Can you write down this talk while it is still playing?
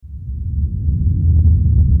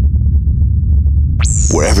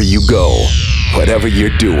Wherever you go, whatever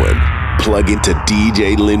you're doing, plug into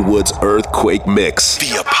DJ Linwood's Earthquake Mix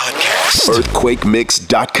via podcast.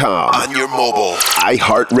 EarthquakeMix.com on your mobile,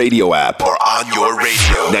 iHeartRadio app, or on your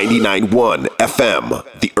radio. 99.1 FM.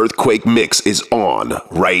 The Earthquake Mix is on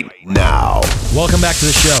right now. Welcome back to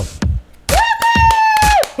the show.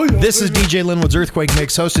 This is DJ Linwood's Earthquake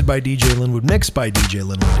Mix, hosted by DJ Linwood, mixed by DJ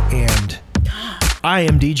Linwood, and I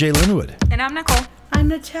am DJ Linwood. And I'm Nicole. I'm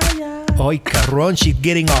Natalia. Ay, cabrón, she's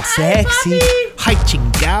getting all sexy. Hi,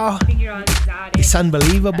 chingao. It's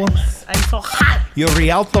unbelievable. I'm so hot. Your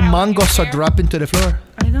Rialto mangos are dropping to the floor.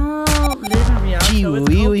 I don't live in Rialto.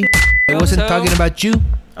 Gee, I wasn't talking about you.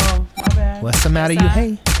 Oh, my bad. What's the matter, you?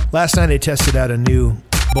 Hey. Last night I tested out a new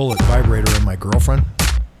bullet vibrator on my girlfriend,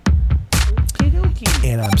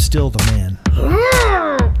 and I'm still the man.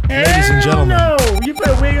 Ladies and gentlemen, no, you put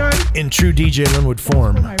a wig on? In true DJ Linwood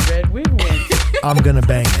form, My red wig went. I'm gonna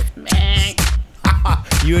bang it.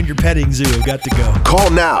 You and your petting zoo have got to go. Call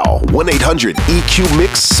now,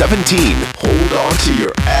 1-800-EQ-MIX-17. Hold on to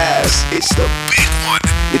your ass. It's the big one.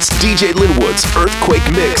 It's DJ Linwood's Earthquake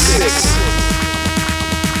Mix.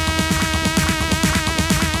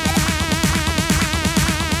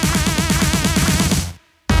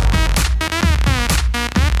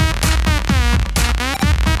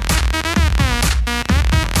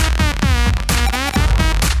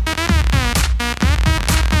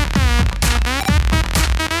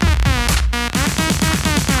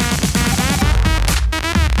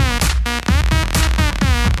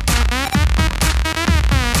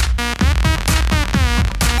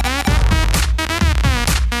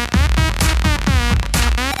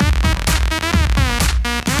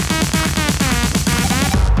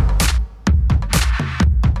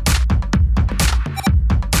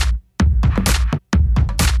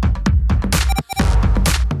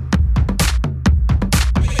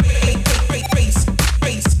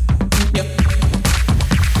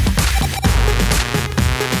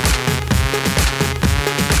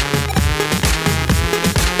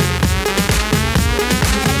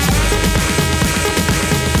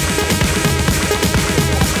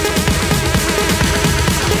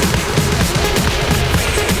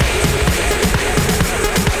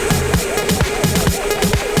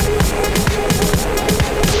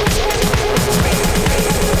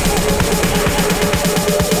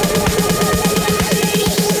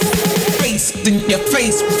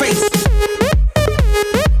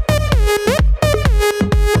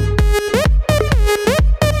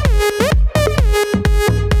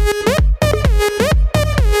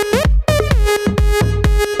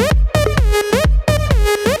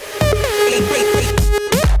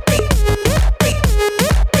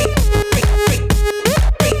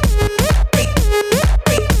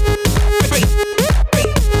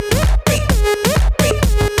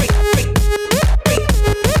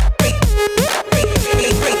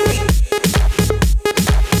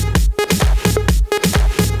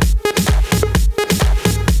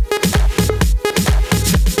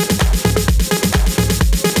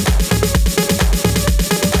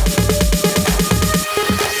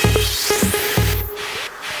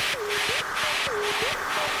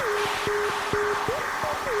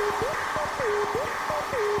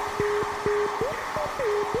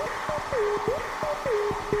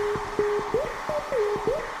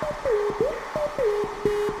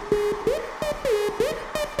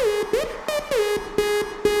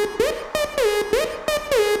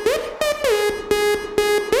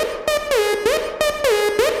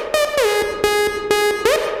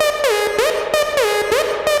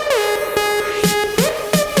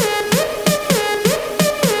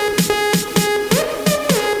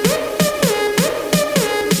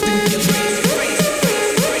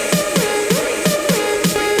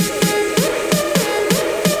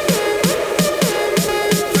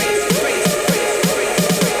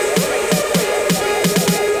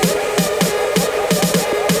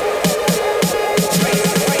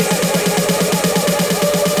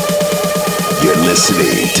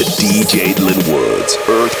 Listening to DJ Linwood's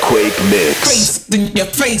Earthquake Mix. Face in your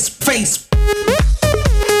face.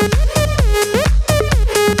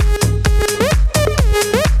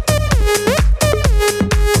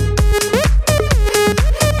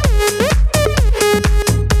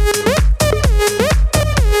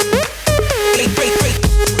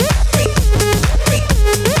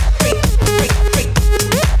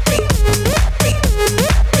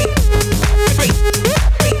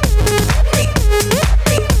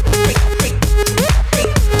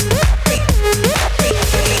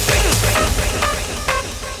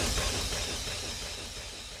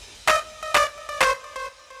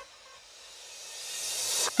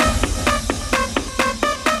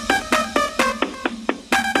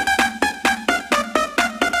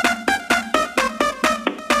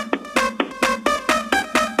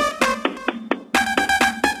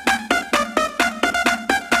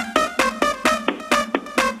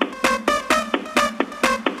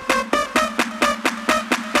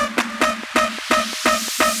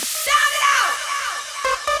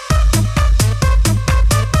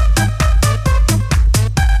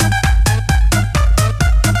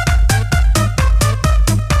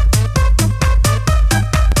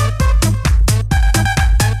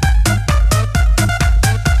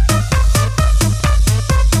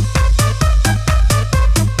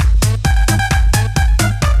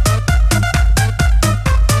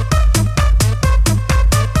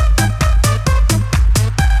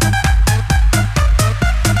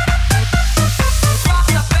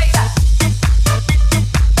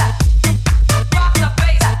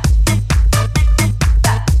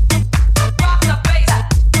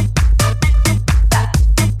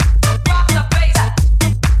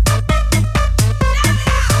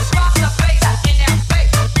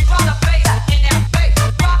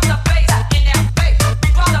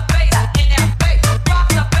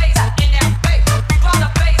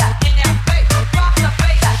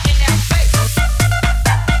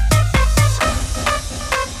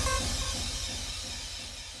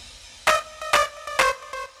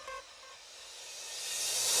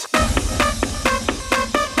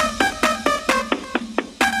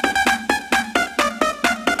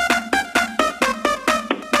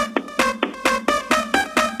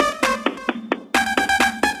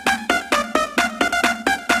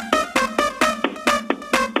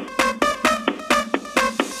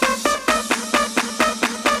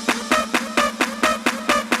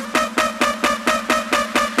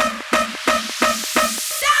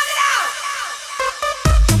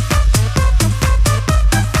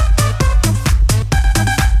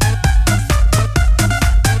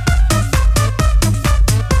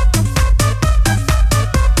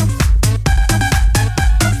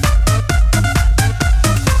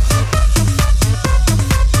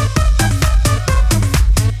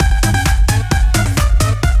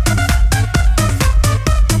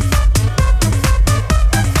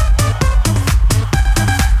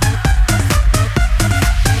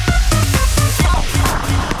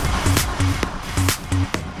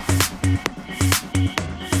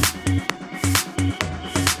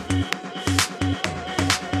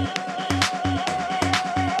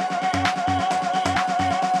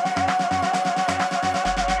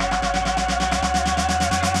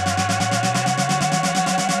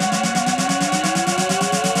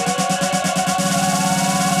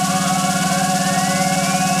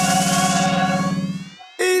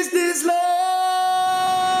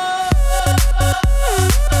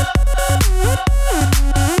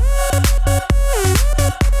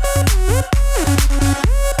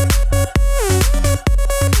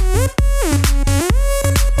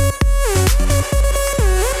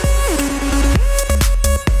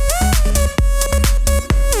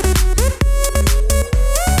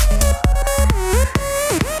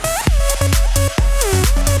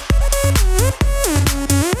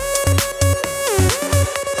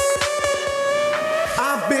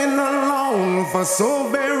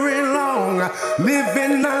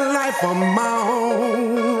 living a life on my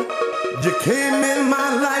own. You came in my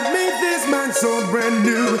life, made this man so brand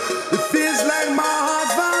new. It feels like my heart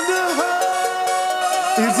found a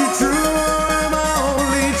home. Is it true or am I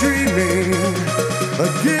only dreaming? A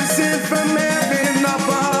gift sent from heaven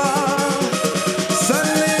above.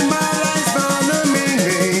 Suddenly my life's found a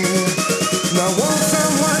meaning. Now won't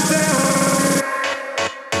someone tell me?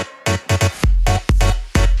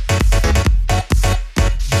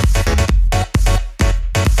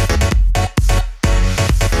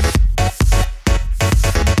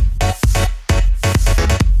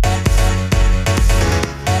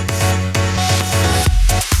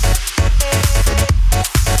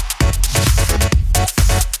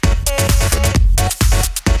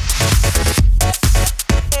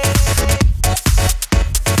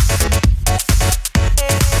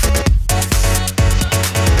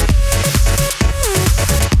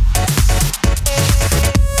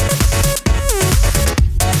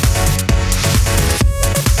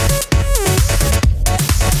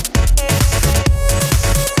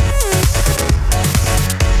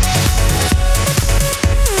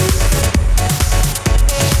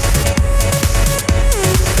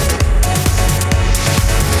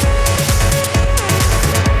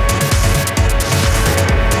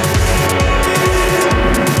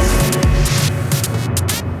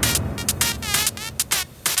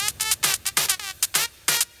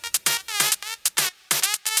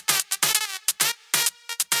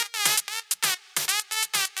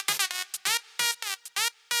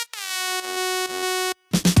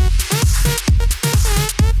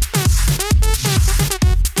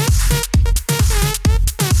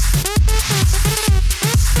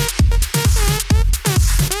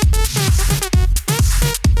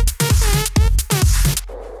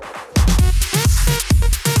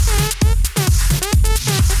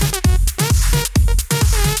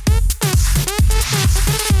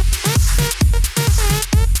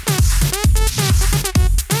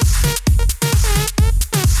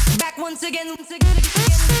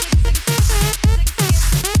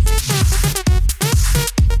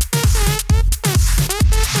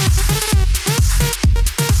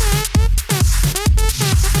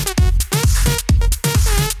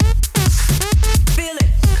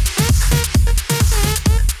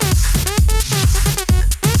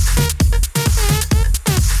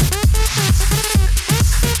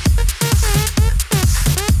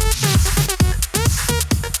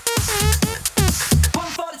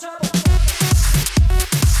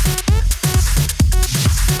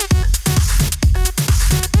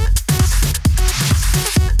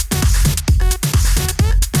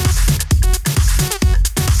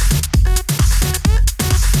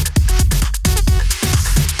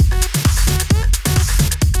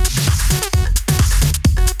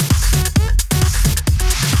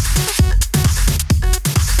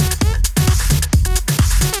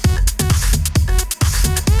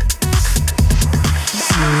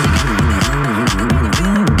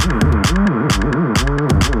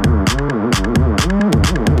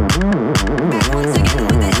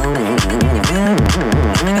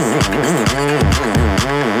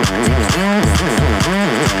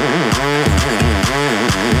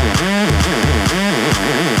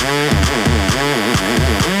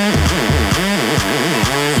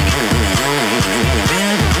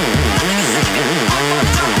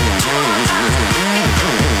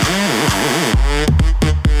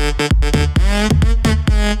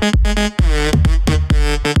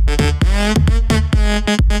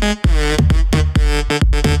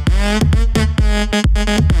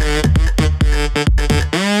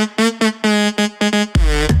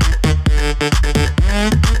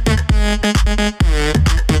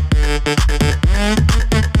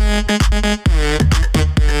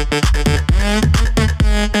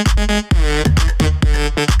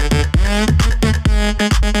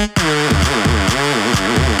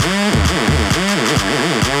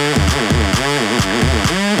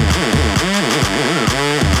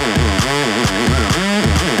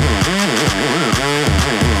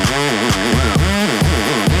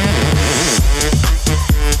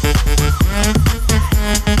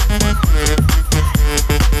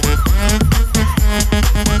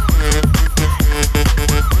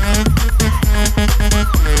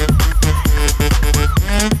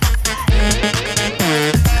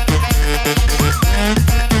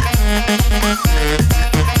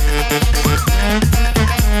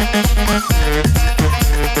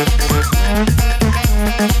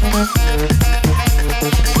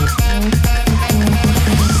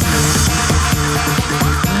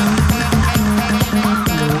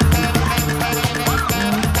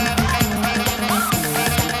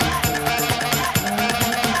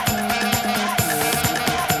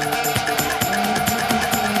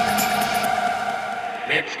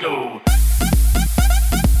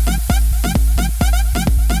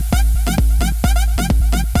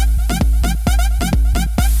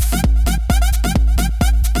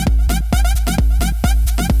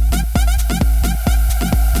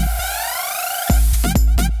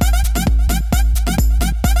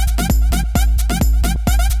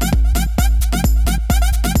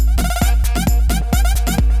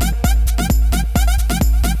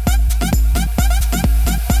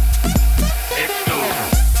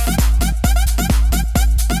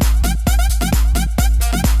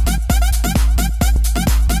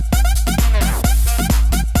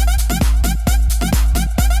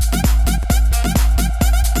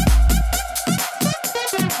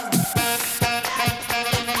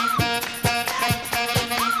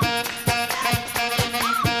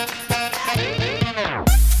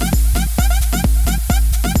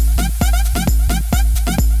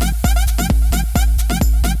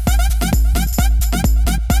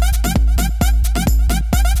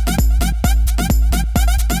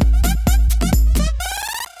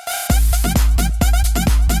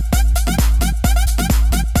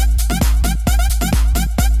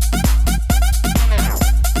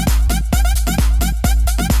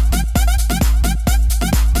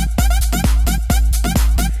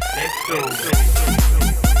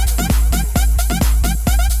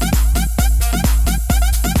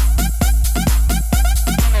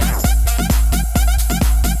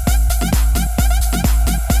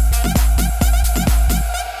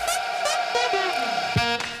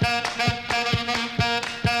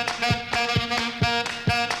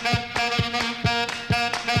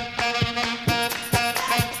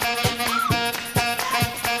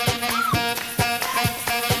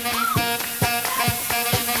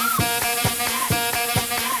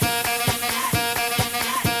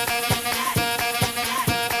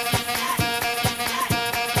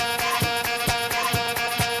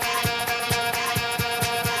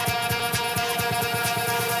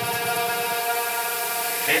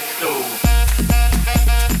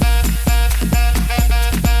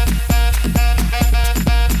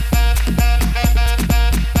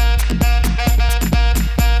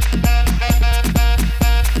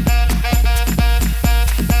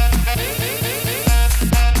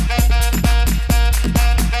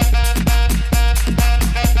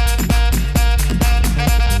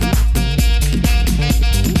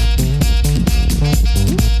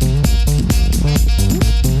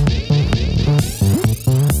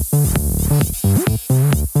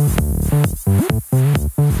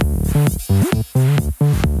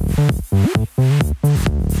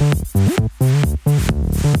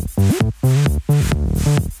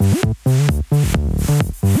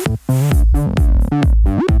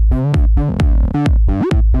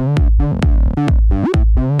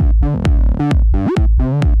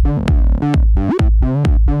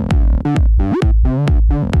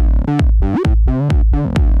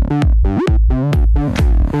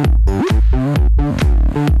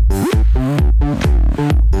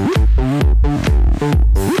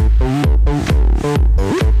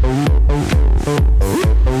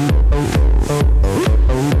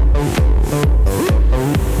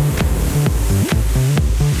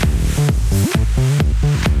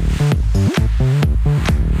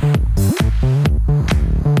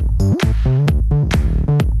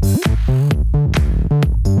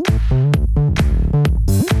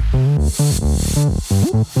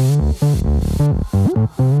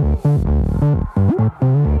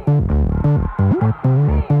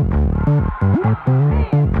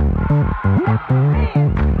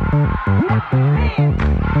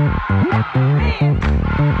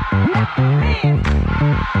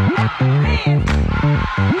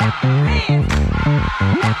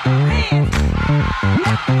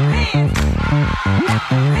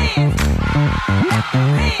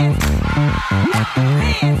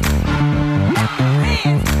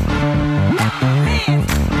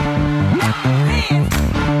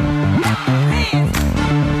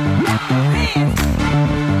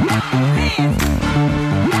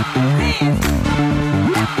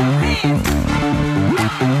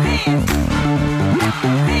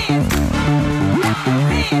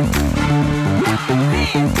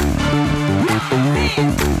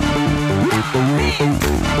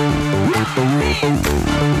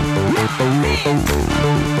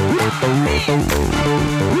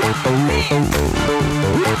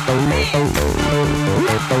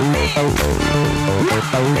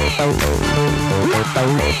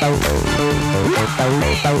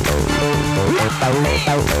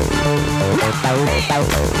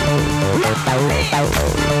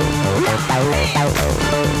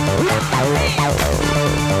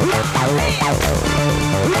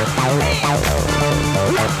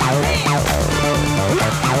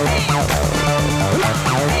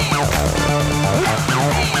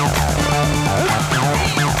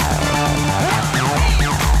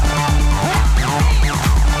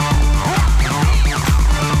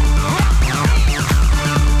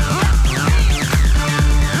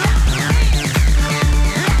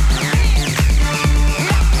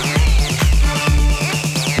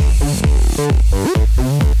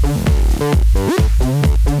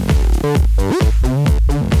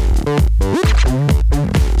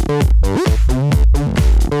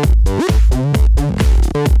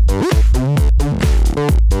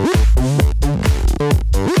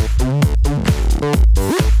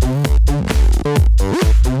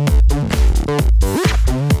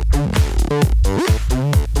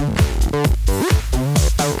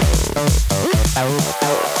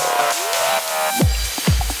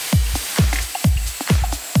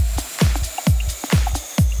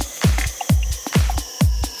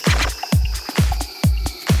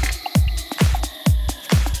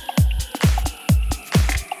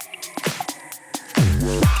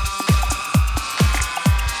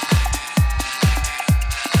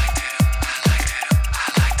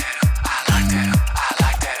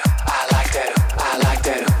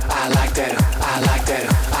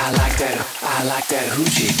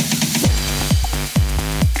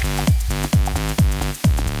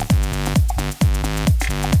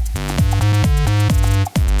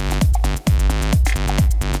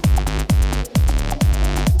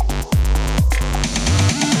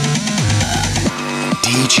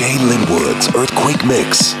 DJ Linwood's Earthquake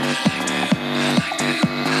Mix.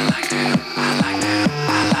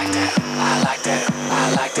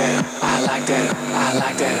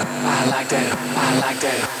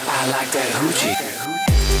 I like that hoochie.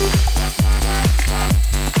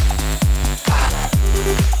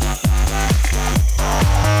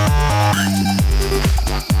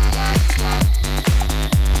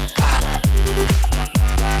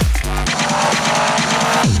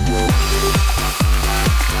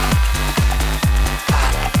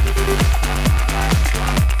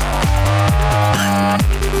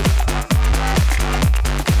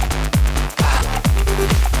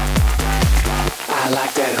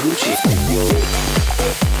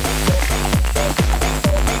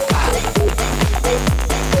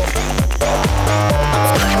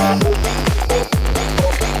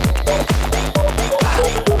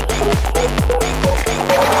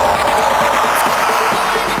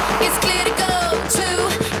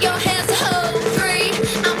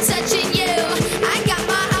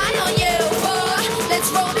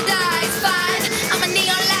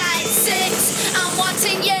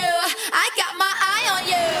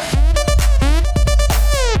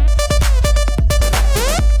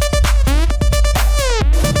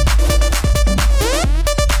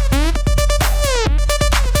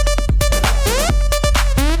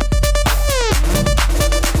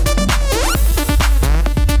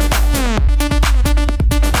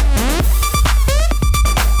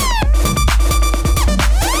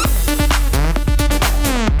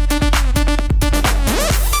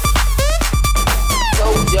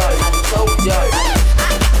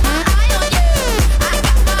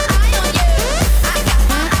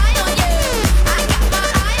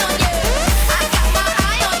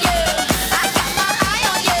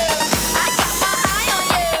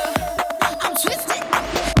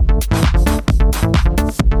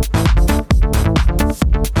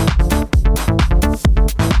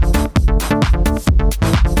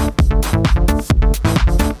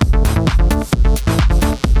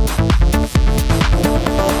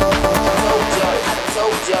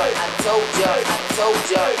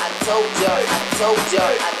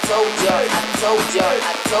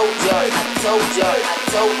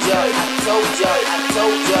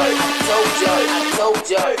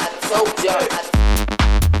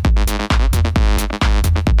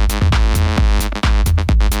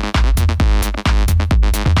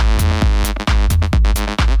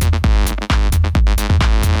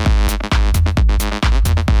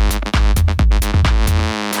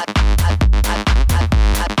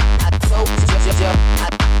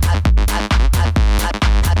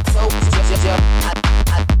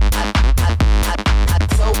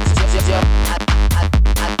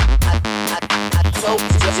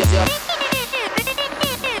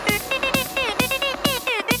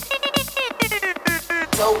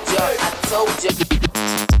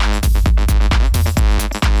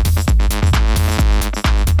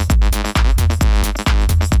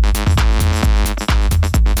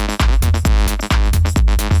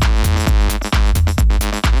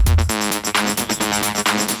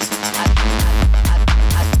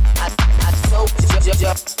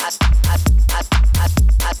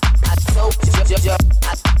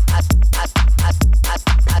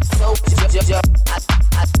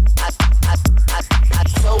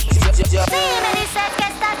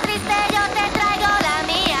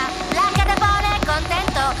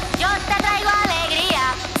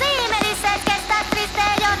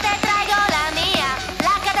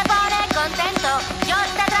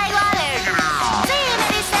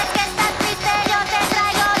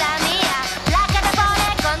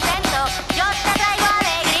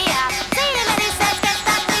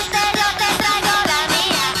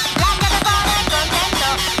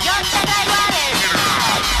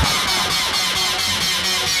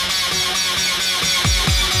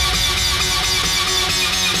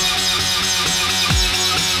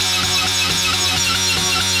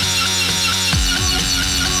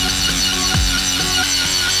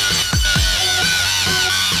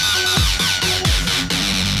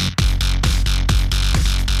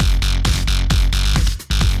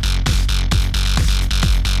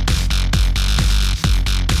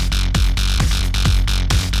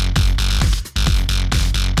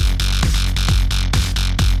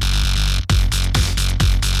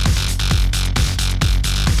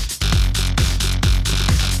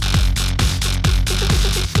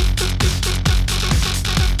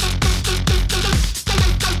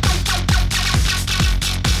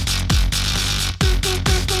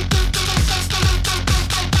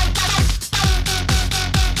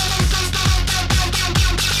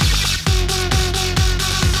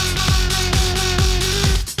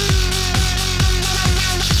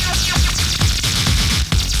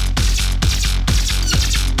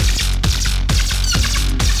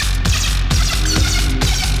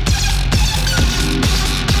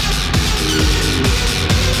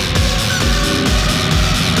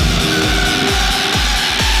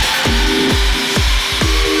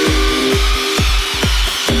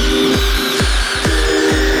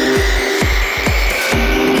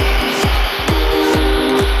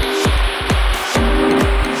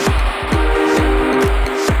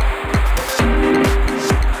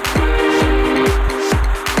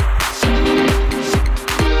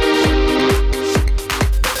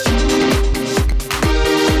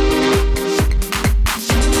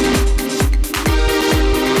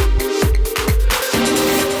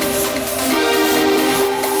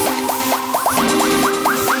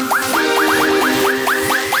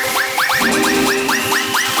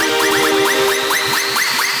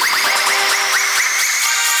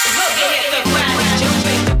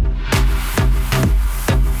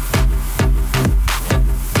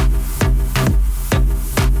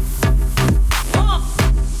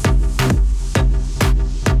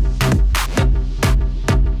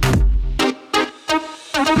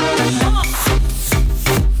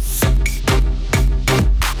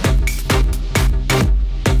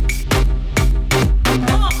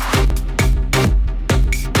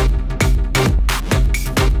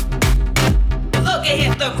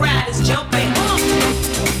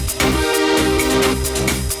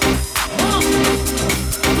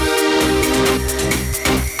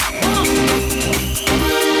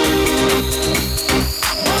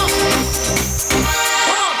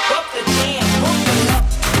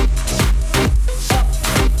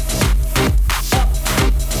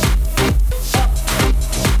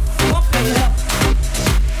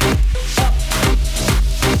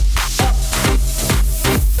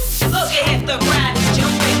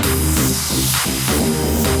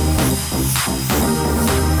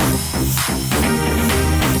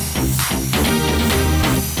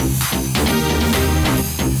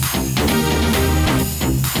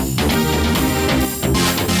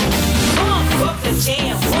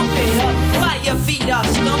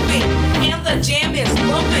 is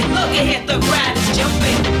bumping. Look ahead, the crowd is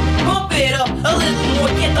jumping. Bump it up a little more,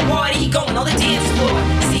 get the party going on the dance floor.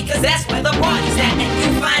 See, cause that's where the party's at, and you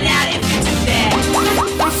find out if you do that.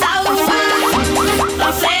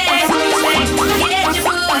 So a place music, get your booty on the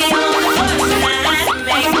floor tonight, make my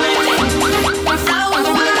day. So a place music, get your booty on the floor tonight, make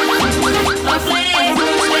my day, make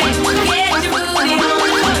my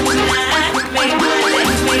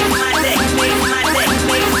day,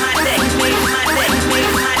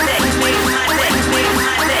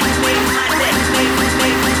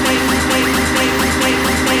 make my day,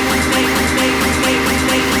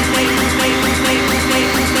 make my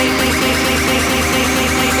day, make my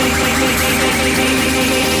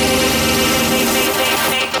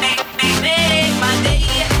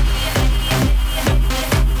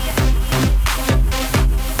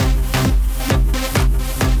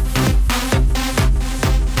day, make my day, make my day, make my day, make my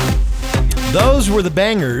day, make my day, Those were the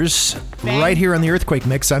bangers right here on the Earthquake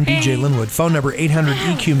Mix. I'm DJ Linwood. Phone number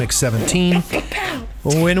 800-EQ-MIX-17.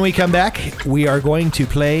 When we come back, we are going to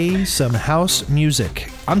play some house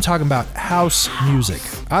music. I'm talking about house music.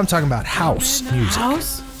 I'm talking about house music.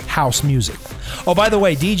 House music. Oh, by the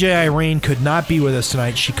way, DJ Irene could not be with us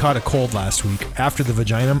tonight. She caught a cold last week after the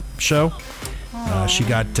Vagina show. She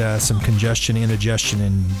got some congestion, indigestion,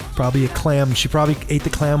 and probably a clam. She probably ate the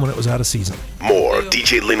clam when it was out of season. More of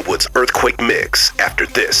DJ Linwood's Earthquake Mix after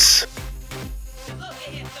this.